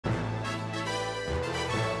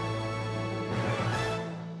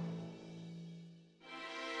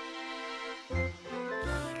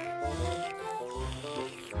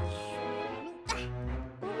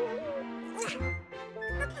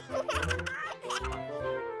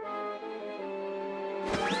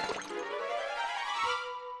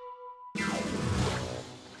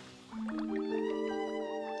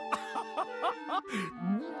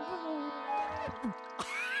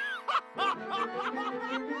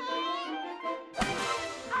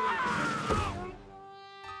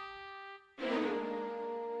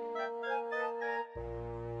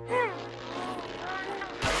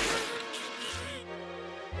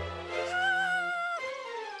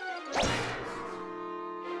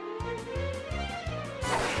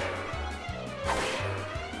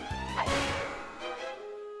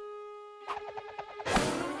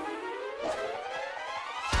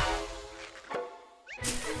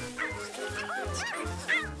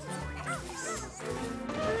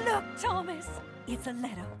It's a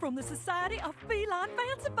letter from the Society of Feline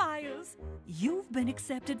Fancifiers. You've been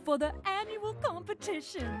accepted for the annual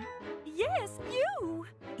competition. Yes, you!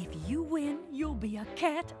 If you win, you'll be a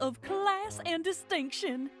cat of class and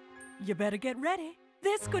distinction. You better get ready.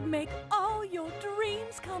 This could make all your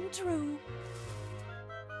dreams come true.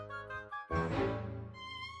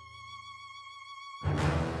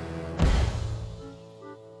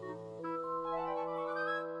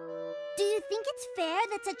 Do you think it's fair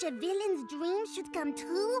that such a villain's dreams should come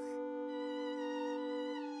true?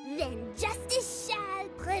 Then justice shall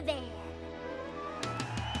prevail.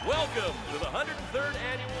 Welcome to the 103rd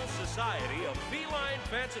Annual Society of Feline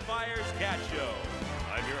Fancifiers Cat Show.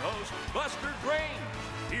 I'm your host, Buster Grange,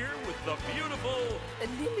 here with the beautiful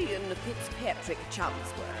Lillian Fitzpatrick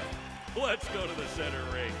Chelmsworth. Let's go to the center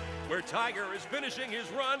ring, where Tiger is finishing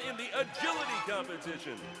his run in the agility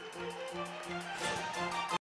competition.